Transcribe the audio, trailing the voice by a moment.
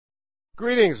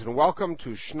Greetings and welcome to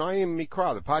Shnayim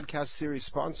Mikra, the podcast series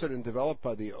sponsored and developed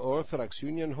by the Orthodox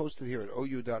Union, hosted here at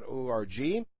ou.org.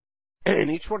 In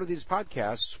each one of these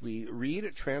podcasts, we read,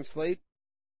 translate,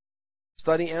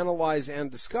 study, analyze,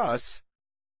 and discuss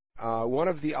one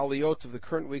of the aliyot of the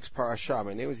current week's parasha.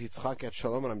 My name is Yitzchak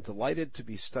Etshalom, and I'm delighted to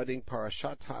be studying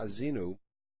Parashat Ha'azinu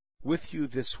with you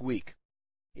this week.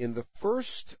 In the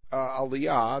first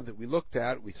aliyah that we looked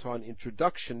at, we saw an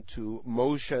introduction to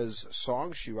Moshe's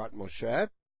song, Shirat Moshe.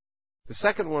 The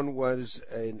second one was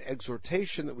an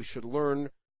exhortation that we should learn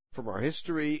from our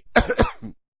history,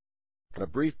 and a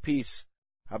brief piece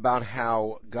about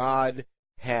how God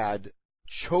had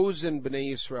chosen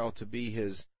Bnei Yisrael to be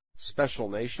his special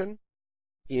nation.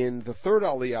 In the third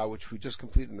aliyah, which we just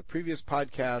completed in the previous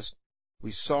podcast,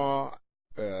 we saw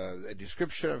a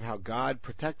description of how God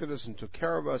protected us and took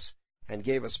care of us and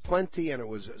gave us plenty, and it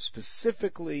was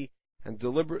specifically and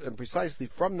deliberate and precisely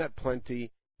from that plenty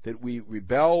that we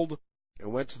rebelled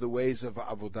and went to the ways of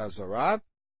Avodah Zarah.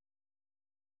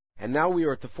 And now we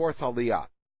are at the fourth aliyah.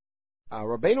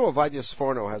 Rabbeinu Ovadia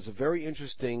Sforno has a very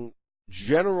interesting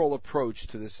general approach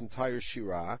to this entire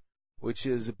shirah, which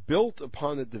is built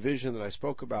upon the division that I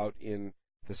spoke about in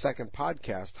the second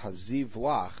podcast, Haziv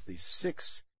Lach, the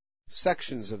 6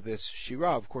 sections of this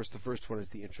shirah. Of course, the first one is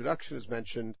the introduction, as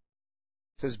mentioned.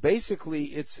 It says basically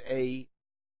it's a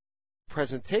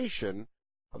presentation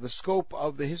of the scope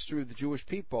of the history of the Jewish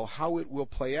people, how it will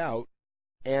play out,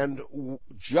 and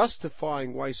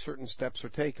justifying why certain steps are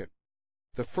taken.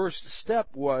 The first step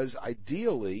was,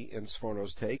 ideally, in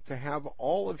Sforno's take, to have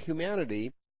all of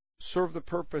humanity serve the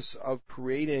purpose of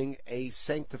creating a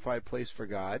sanctified place for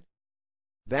God.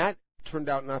 That turned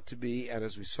out not to be, and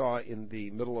as we saw in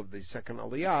the middle of the second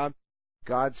aliyah,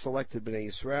 God selected Bnei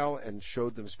Yisrael and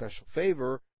showed them special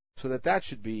favor so that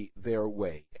should be their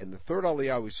way. In the third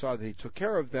aliyah, we saw that he took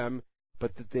care of them,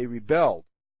 but that they rebelled.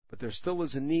 But there still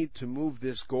is a need to move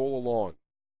this goal along.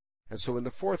 And so in the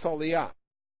fourth aliyah,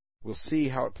 we'll see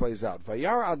how it plays out.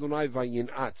 Vayar Adonai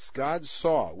vayinatz. God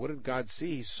saw. What did God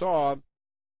see? He saw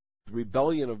the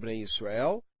rebellion of Bnei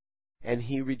Yisrael, and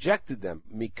he rejected them.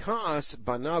 Mikas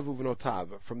banav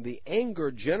uvnotav, from the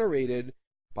anger generated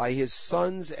by his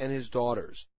sons and his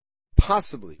daughters.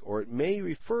 Possibly, or it may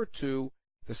refer to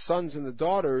the sons and the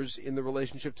daughters in the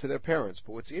relationship to their parents.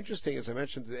 But what's interesting, as I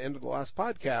mentioned at the end of the last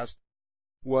podcast,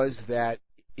 was that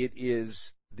it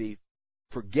is the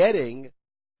forgetting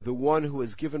the one who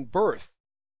has given birth.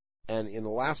 And in the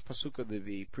last pasuk of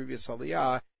the previous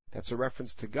aliyah, that's a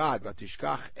reference to God.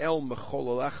 Vatishkach el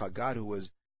mecholalecha, God who has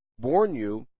born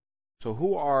you. So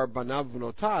who are banav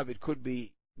v'notav? It could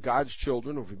be God's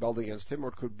children who rebelled against him, or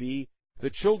it could be the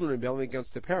children rebelling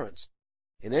against their parents.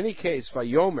 In any case,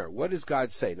 vayomer, what does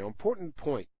God say? Now, important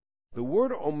point. The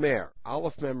word omer,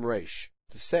 aleph mem resh,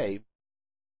 to say,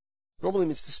 normally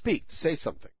means to speak, to say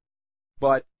something.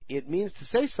 But it means to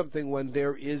say something when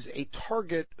there is a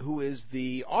target who is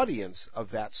the audience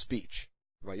of that speech.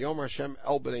 Vayomer Hashem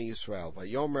el bnei Yisrael,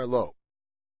 vayomer lo.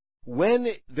 When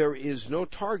there is no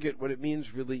target, what it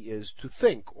means really is to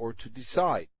think or to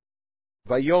decide.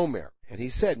 Vayomer, and he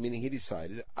said, meaning he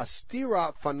decided,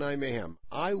 Astira fanai mehem,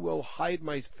 I will hide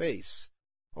my face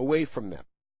away from them.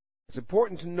 It's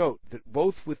important to note that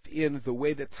both within the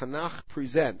way that Tanakh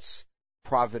presents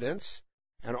providence,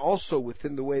 and also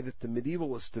within the way that the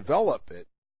medievalists develop it,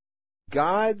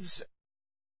 God's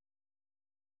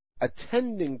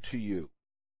attending to you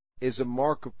is a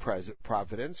mark of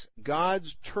providence.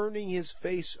 God's turning his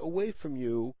face away from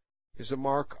you is a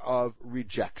mark of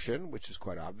rejection, which is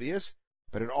quite obvious,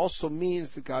 but it also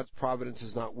means that God's providence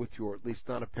is not with you, or at least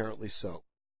not apparently so.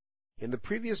 In the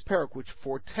previous parak, which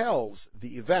foretells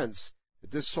the events that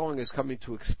this song is coming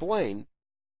to explain,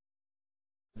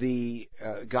 the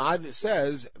God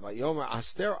says, on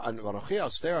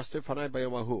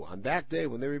that day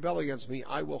when they rebel against me,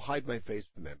 I will hide my face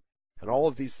from them. And all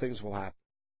of these things will happen.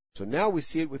 So now we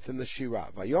see it within the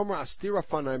shirah. Vayomer astira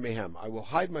fanai mehem. I will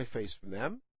hide my face from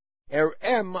them.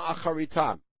 Erem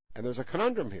acharitam. And there's a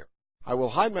conundrum here. I will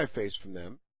hide my face from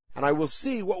them, and I will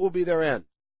see what will be their end.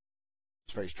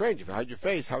 It's very strange. If you hide your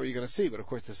face, how are you going to see? But of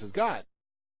course, this is God.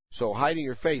 So hiding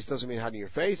your face doesn't mean hiding your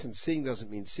face, and seeing doesn't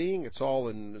mean seeing. It's all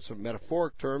in sort of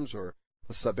metaphoric terms, or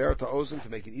saber ta'ozen, to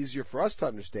make it easier for us to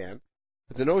understand.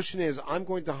 But the notion is, I'm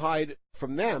going to hide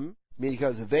from them,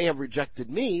 because they have rejected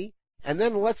me, and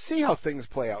then let's see how things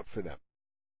play out for them.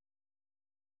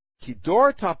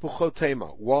 Kidor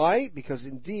tapuchotema. Why? Because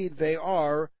indeed they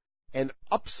are an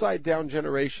upside-down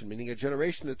generation, meaning a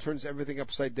generation that turns everything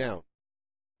upside down.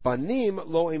 Banim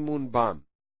lo emun bam.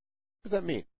 What does that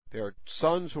mean? They are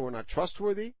sons who are not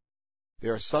trustworthy. They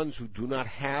are sons who do not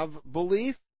have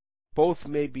belief. Both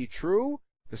may be true.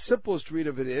 The simplest read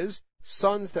of it is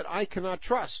sons that I cannot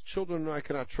trust, children that I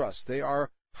cannot trust. They are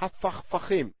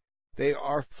hafachfachim. They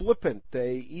are flippant.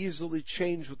 They easily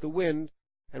change with the wind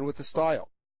and with the style.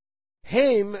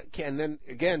 Haim, and then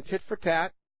again, tit for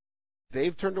tat.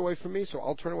 They've turned away from me, so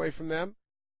I'll turn away from them.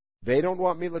 They don't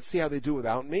want me. Let's see how they do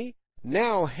without me.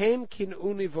 Now, haim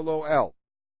kin'uni velo el.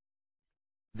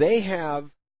 They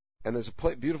have, and there's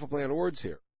a beautiful play on words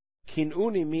here.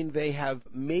 Kin'uni mean they have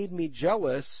made me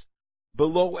jealous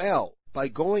below el, by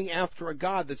going after a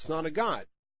God that's not a God.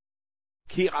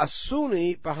 Ki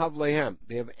asuni b'havlehem.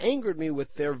 They have angered me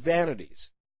with their vanities.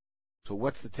 So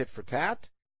what's the tit for tat?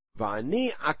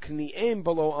 Va'ani akni'em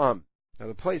below am. Now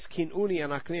the place kin'uni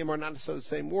and akni'em are not necessarily the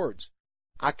same words.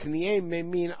 Akni'em may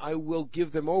mean I will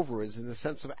give them over, is in the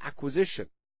sense of acquisition.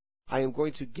 I am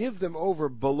going to give them over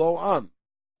below am.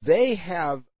 They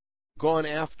have gone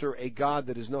after a God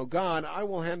that is no God. I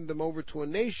will hand them over to a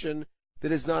nation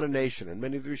that is not a nation. And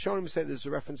many of the Rishonim say there's a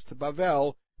reference to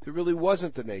Bavel. There really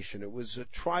wasn't a nation. It was a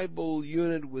tribal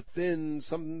unit within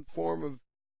some form of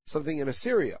something in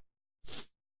Assyria.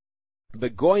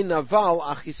 Begoy naval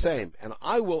achiseim. And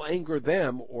I will anger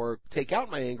them, or take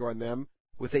out my anger on them,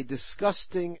 with a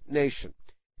disgusting nation.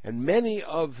 And many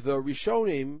of the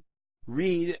Rishonim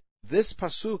read this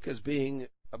pasuk as being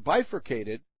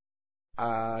bifurcated.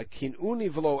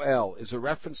 Kin'uni v'lo el is a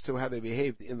reference to how they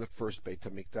behaved in the first Beit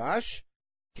HaMikdash.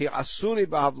 Ki asuni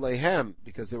b'havlehem,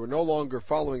 because they were no longer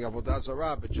following Avodah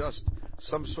Zarah, but just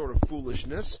some sort of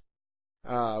foolishness,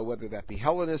 whether that be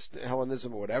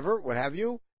Hellenism or whatever, what have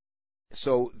you.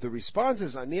 So the response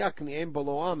is Ani akni'em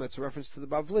below am. That's a reference to the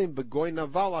Bavlim. Begoy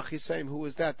naval achiseim. Who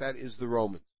is that? That is the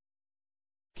Romans.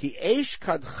 Ki eish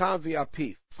kadcha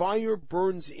v'api. Fire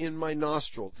burns in my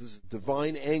nostrils. This is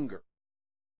divine anger.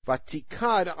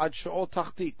 Vatikad ad Sheol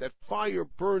tachtit. That fire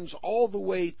burns all the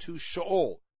way to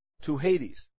Sheol, to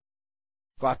Hades.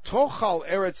 Vatochal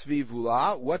eretz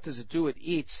vivula. What does it do? It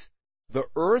eats the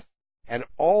earth and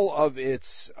all of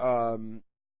its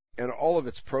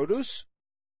produce.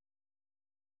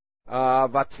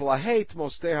 Vatlahet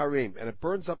mostei harim, and it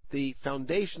burns up the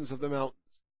foundations of the mountains.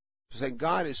 So saying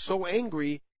God is so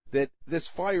angry that this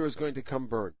fire is going to come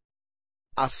burn.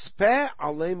 Aspeh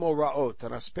alemo raot,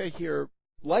 and aspeh here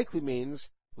likely means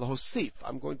lahosif.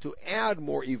 I'm going to add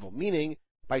more evil, meaning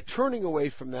by turning away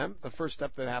from them, the first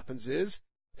step that happens is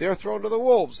they're thrown to the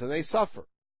wolves and they suffer.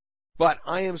 But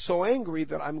I am so angry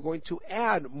that I'm going to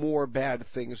add more bad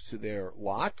things to their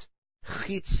lot.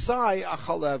 Chitzai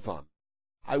achalevam.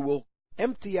 I will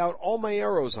empty out all my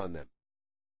arrows on them.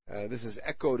 This is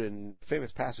echoed in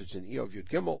famous passage in Eov Yud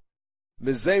Gimel.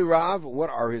 Mizei Rav,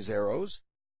 what are his arrows?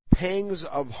 Pangs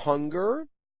of hunger.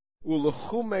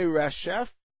 Ulechume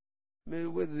reshef.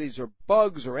 Whether these are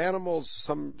bugs or animals,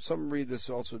 some read this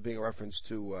also as being a reference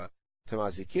to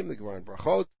Mazikim, the Gemara in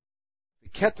Brachot.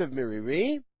 Ketev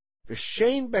miriri.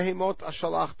 V'shein behemot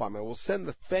ashalach bam. I will send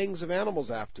the fangs of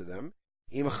animals after them.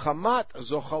 Im chamat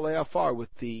zochalei afar,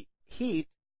 with the heat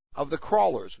of the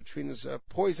crawlers, which means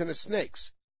poisonous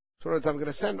snakes. So I'm going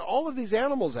to send all of these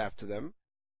animals after them,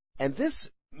 and this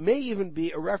may even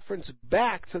be a reference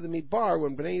back to the Midbar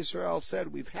when Bnei Yisrael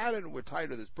said, we've had it and we're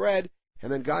tired of this bread, and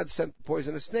then God sent the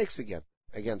poisonous snakes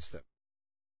against them.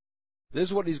 This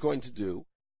is what he's going to do.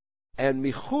 And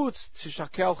michutz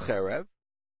tishakel cherev,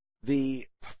 the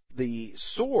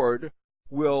sword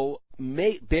will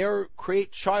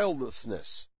create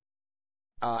childlessness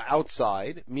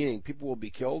outside, meaning people will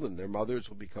be killed and their mothers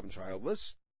will become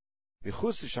childless. But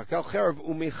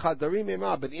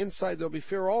inside there'll be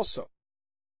fear also.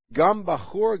 Gam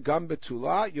bachur, gam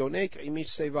betula, yonek imish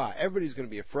seva. Everybody's going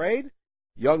to be afraid.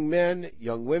 Young men,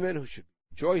 young women who should be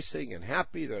rejoicing and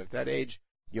happy, they're at that age.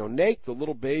 Yonek, the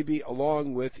little baby,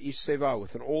 along with ish seva,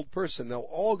 with an old person, they're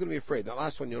all going to be afraid. The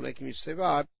last one, yonek imish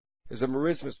seva, is a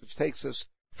merismus which takes us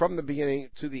from the beginning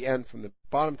to the end, from the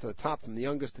bottom to the top, from the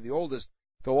youngest to the oldest.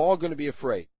 They're all going to be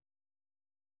afraid.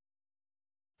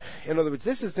 In other words,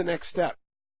 this is the next step.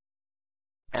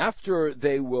 After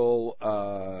they will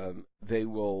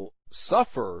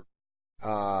suffer,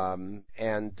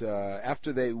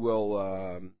 after they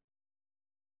will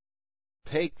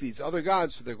take these other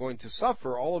gods, so they're going to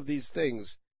suffer all of these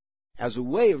things as a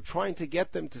way of trying to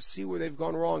get them to see where they've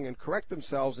gone wrong and correct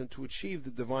themselves and to achieve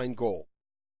the divine goal,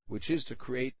 which is to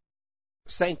create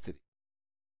sanctity.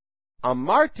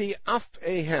 Amarti af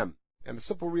ehem. And the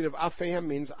simple read of af ehem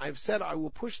means, I've said I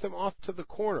will push them off to the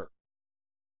corner.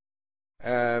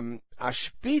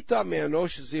 Ashpita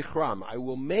me'anosh zichram. I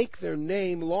will make their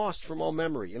name lost from all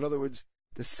memory. In other words,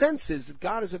 the sense is that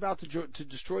God is about to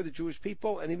destroy the Jewish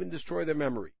people and even destroy their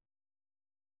memory.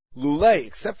 Lulei,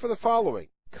 except for the following.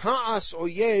 Ka'as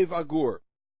oyev agur.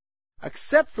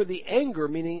 Except for the anger,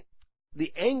 meaning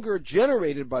the anger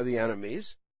generated by the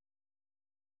enemies.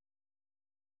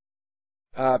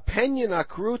 Penyon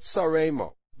akrut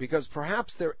saremo. Because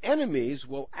perhaps their enemies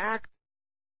will act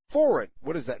foreign.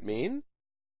 What does that mean?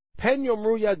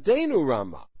 Penyomru yadenu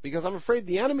rama. Because I'm afraid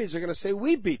the enemies are going to say,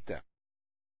 we beat them.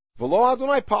 V'lo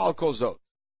Adonai pa'al kol zot.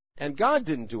 And God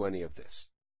didn't do any of this.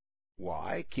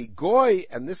 Why? Ki goy,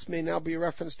 and this may now be a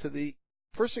reference to the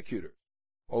persecutors.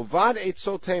 Ovad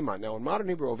etzot tema. Now in modern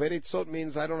Hebrew, ovad etzot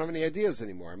means I don't have any ideas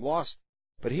anymore. I'm lost.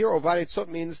 But here, ovad etzot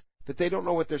means that they don't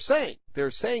know what they're saying.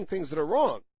 They're saying things that are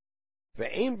wrong.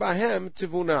 Ve'ein bahem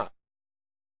tivuna.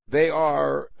 They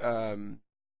are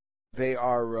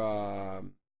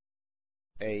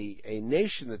a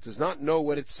nation that does not know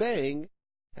what it's saying,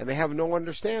 and they have no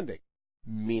understanding.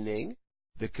 Meaning,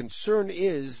 the concern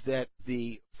is that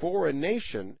the foreign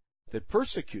nation that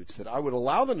persecutes, that I would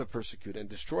allow them to persecute and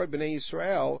destroy Bnei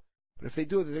Yisrael, but if they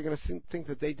do it, they're going to think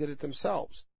that they did it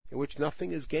themselves, in which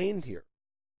nothing is gained here.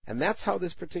 And that's how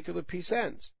this particular piece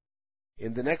ends.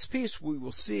 In the next piece, we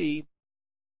will see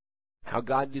how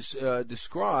God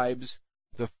describes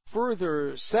the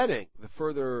further setting, the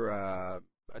further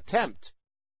attempt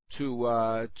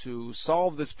to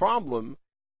solve this problem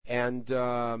and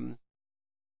to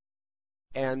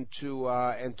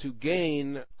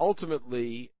gain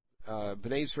ultimately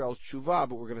Bnei Yisrael's tshuva,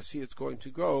 but we're going to see it's going to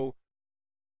go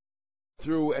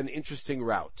through an interesting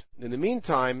route. In the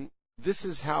meantime, this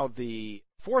is how the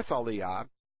fourth Aliyah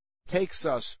takes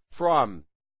us from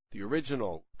the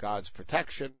original God's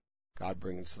protection, God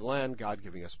bringing us to the land, God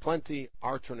giving us plenty,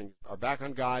 our turning our back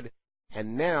on God,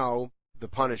 and now the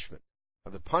punishment.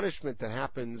 Now, the punishment that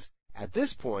happens at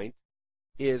this point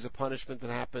is a punishment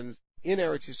that happens in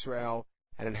Eretz Yisrael,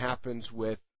 and it happens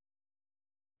with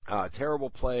terrible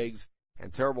plagues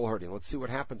and terrible hurting. Let's see what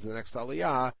happens in the next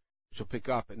Aliyah, which we'll pick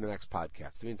up in the next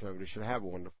podcast. In the meantime, everybody should have a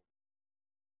wonderful